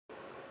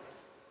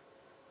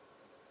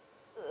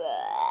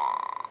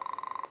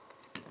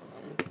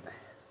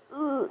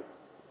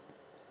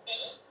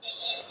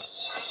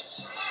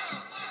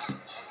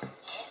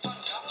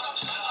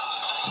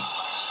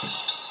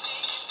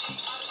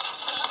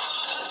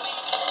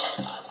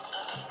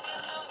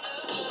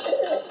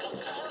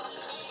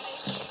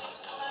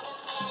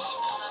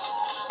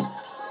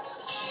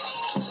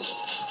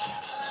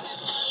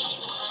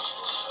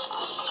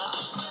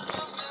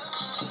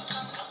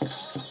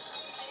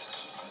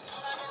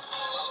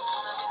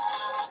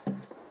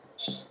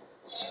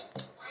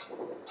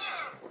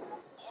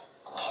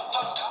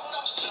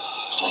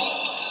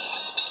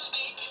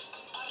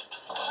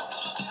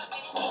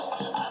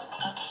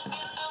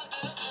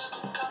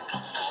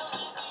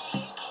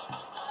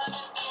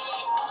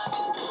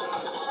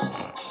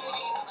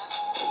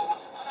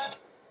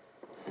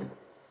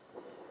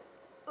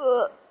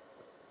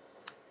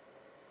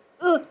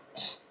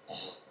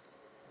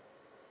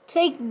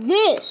Take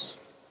this.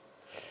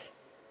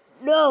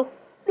 No.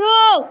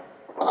 No!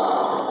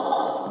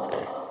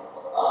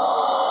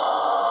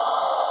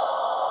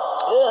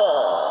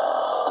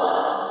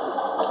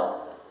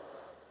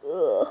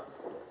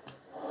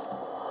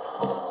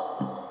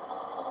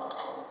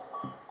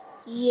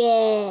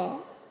 Yeah.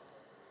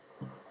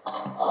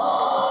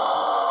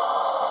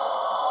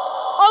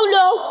 Oh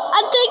no!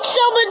 I think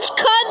someone's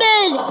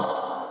coming!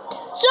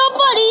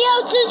 Somebody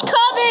else is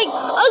coming!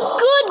 A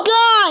good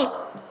guy!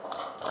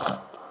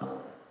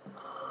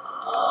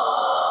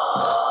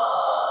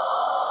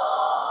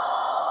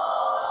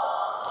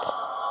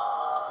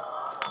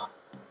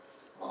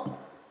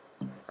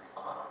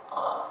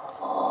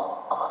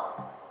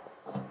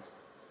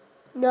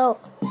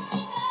 No.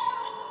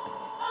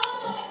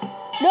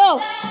 No!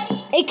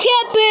 It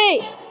can't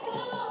be!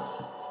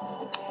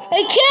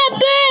 It can't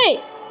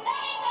be!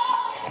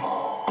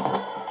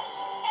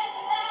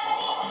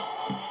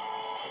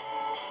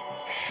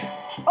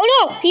 Oh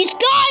no! He's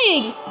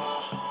dying!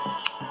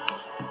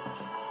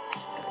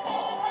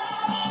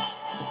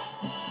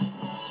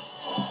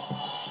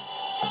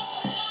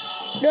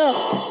 No.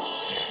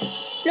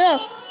 No.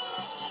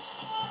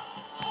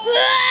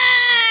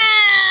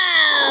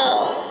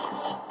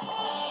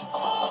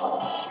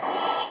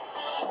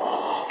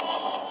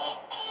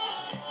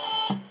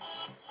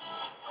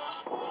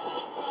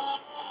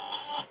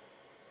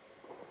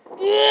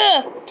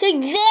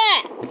 Take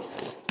that!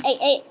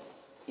 Hey,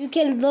 you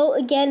can vote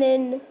again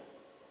in...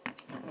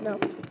 No.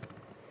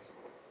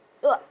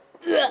 No.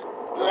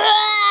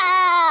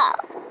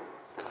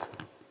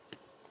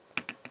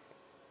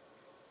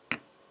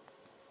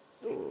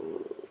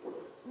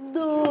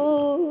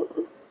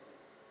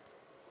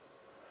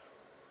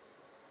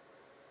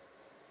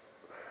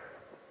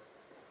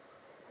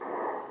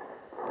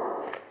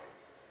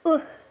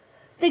 Oh,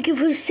 thank you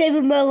for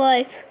saving my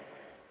life.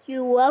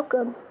 You're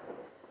welcome.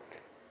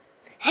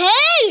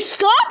 Hey,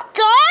 stop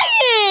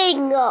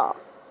dying!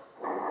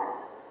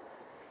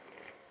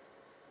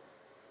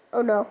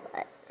 Oh no,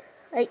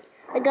 I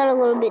got a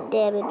little bit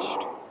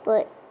damaged,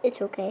 but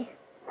it's okay.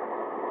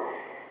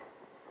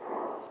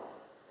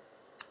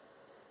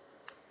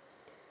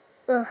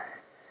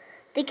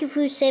 Thank you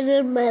for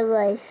saving my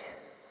life.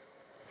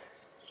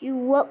 You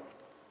won't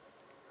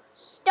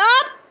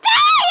stop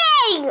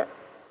dying!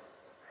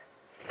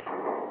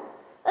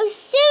 I'm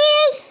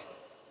serious?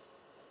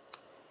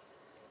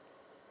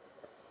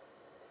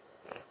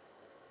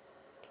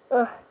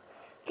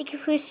 Thank you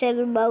for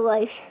saving my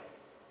life.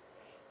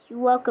 You're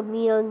welcome,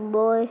 young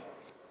boy.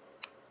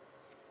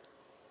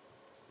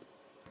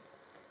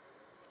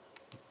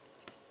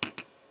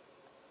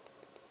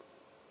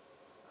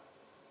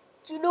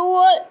 Do you know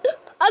what?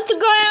 I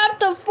think I have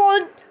to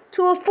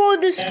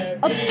afford this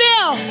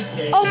affair.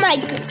 Oh my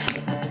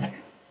God.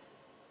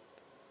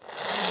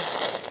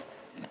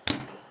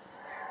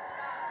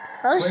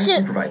 Oh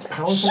shit.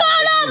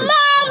 Shut up,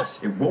 Mom!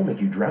 It won't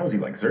make you drowsy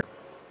like Zerg.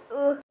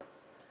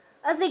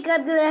 I think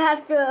I'm gonna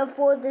have to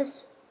afford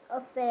this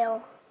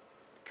affair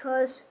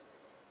because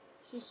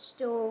he's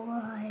still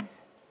alive.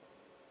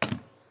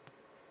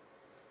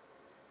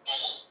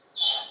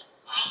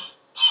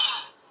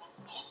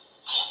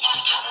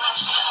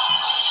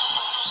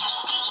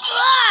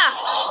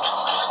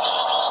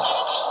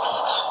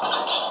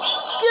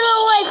 Get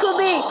away from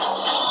me!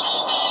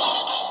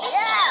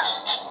 Yeah.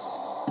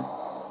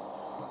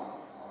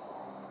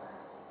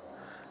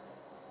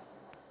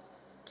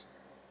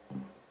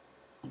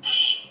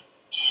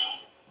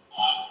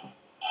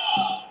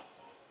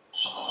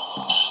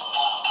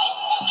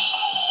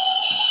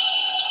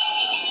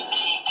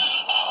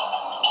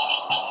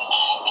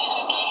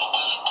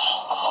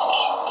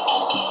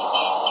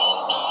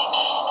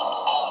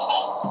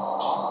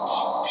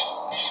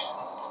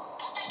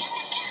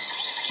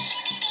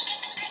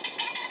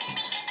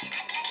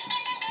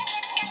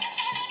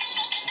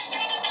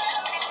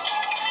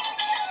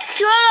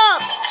 Shut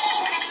up!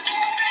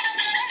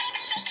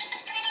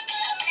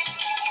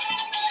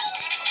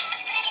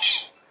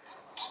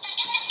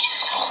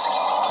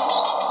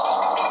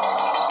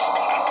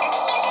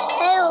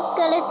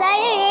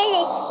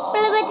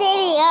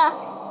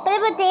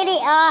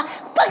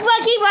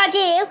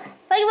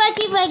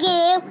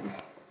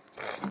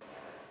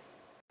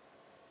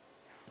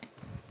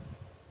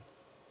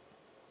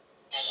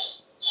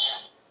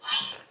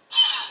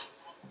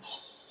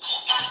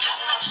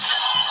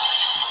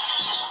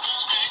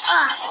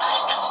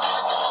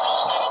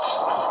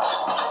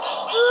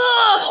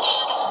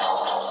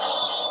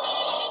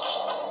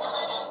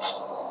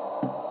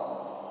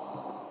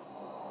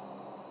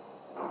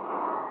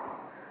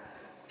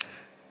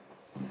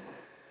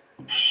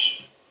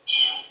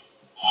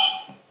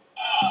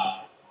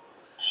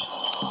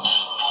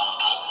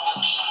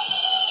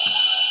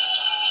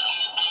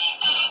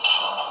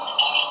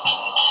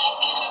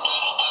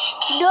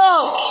 No!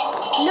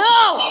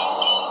 No!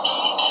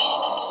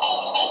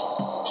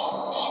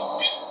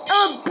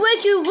 I'll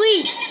break your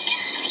leaf!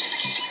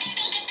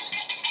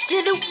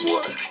 Didn't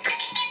work.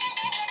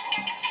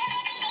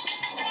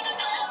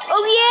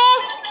 Oh yeah?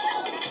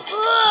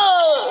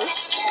 Oh!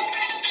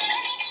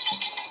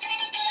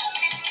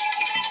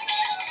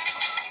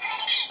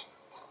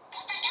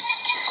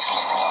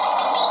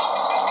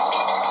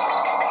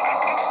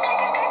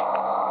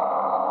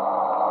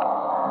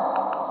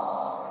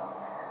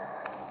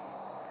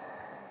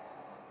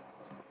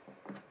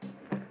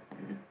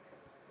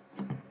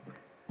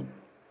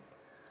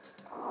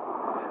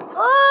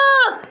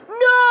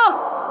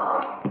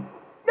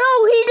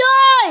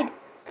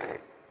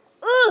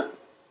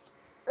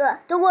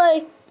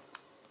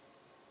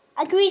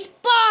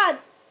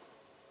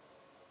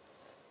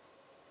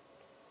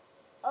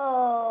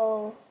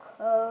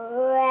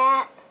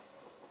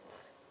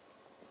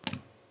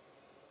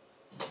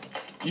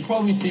 You've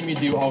probably seen me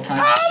do all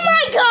kinds Oh of my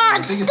things.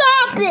 God!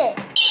 Stop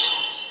it!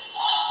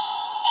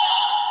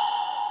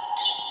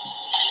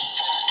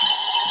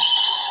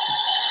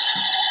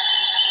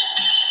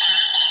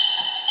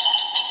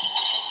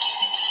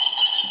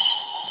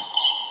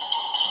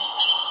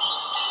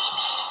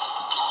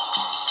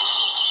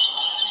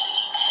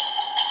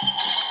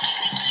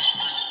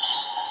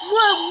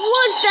 What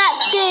was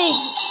that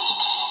thing?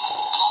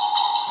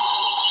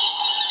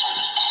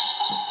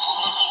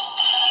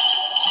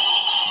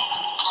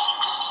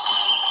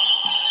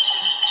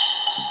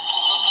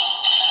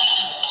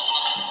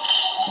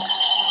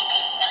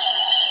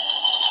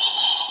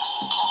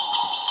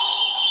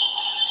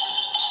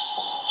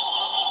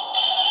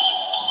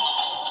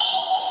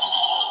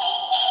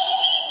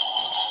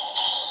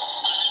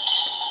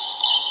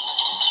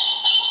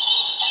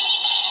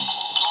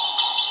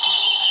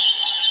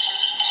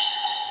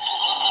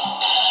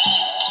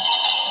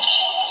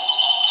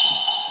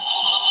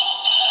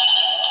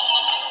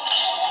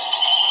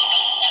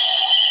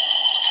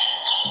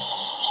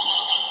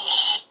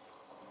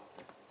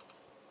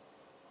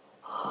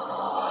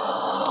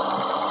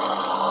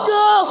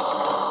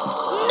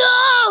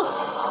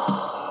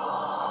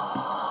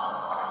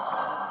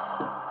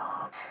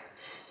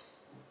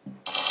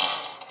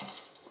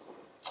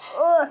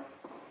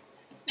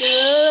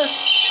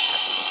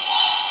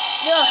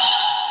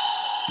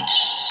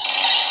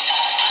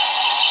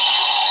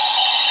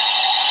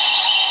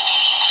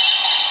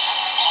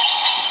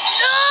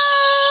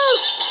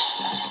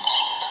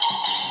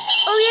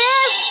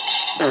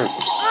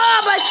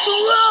 My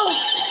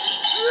throat!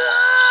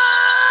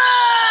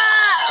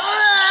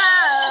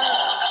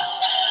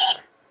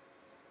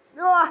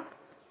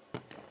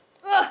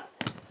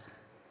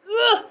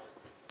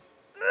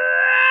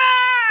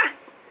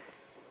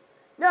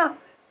 No,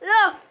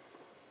 no!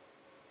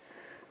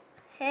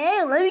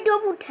 Hey, let me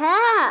double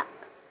tap.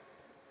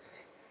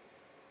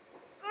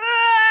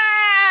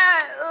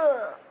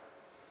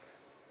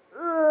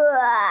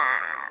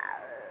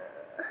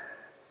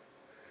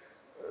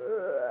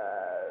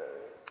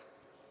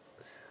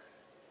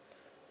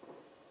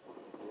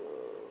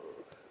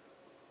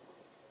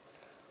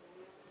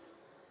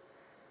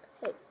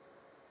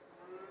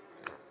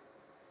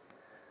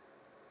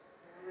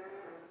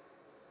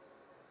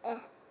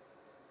 Hey.